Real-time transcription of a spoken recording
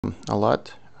a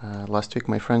lot. Last week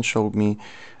my friend showed me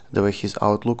the way his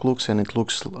Outlook looks, and it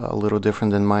looks a little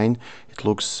different than mine. It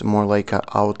looks more like a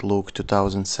Outlook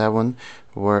 2007,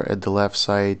 where at the left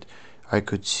side I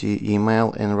could see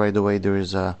email, and right away there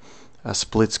is a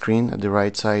split screen. At the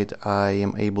right side I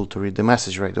am able to read the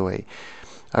message right away.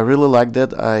 I really like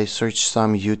that. I searched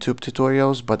some YouTube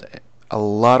tutorials, but a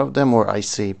lot of them, or I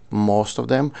say most of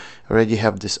them, already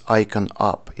have this icon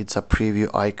up. It's a preview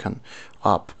icon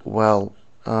up. Well,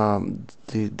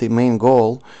 the main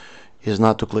goal is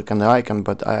not to click on the icon,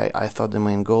 but I thought the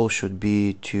main goal should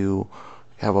be to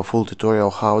have a full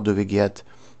tutorial how do we get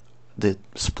the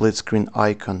split screen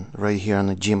icon right here on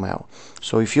the Gmail.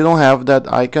 So if you don't have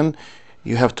that icon,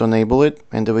 you have to enable it,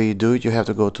 and the way you do it, you have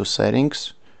to go to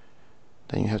settings,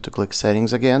 then you have to click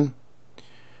settings again,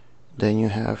 then you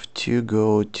have to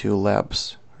go to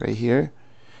labs right here,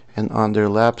 and under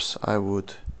labs I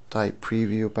would type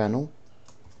preview panel,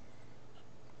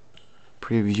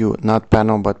 preview, not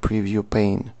panel but preview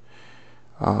pane,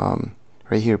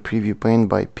 right here, preview pane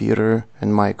by Peter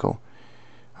and Michael.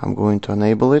 I'm going to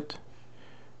enable it.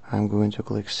 I'm going to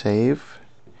click save,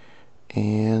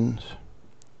 and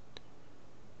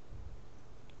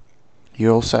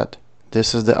you're all set.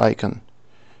 This is the icon.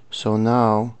 So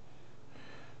now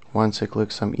once I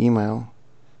click some email,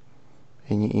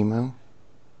 any email,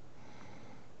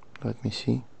 let me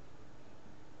see,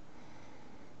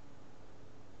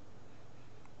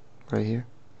 right here,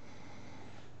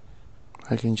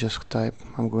 I can just type.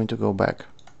 I'm going to go back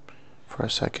for a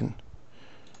second.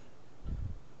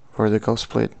 Vertical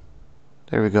split.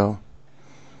 There we go.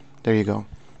 There you go.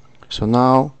 So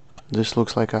now this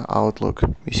looks like an Outlook.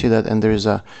 You see that? And there is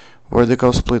a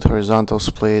vertical split, horizontal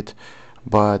split.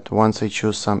 But once I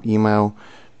choose some email,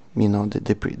 you know,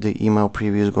 the email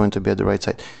preview is going to be at the right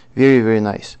side. Very, very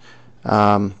nice.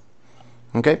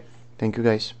 Okay. Thank you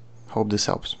guys. Hope this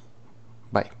helps.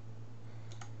 Bye.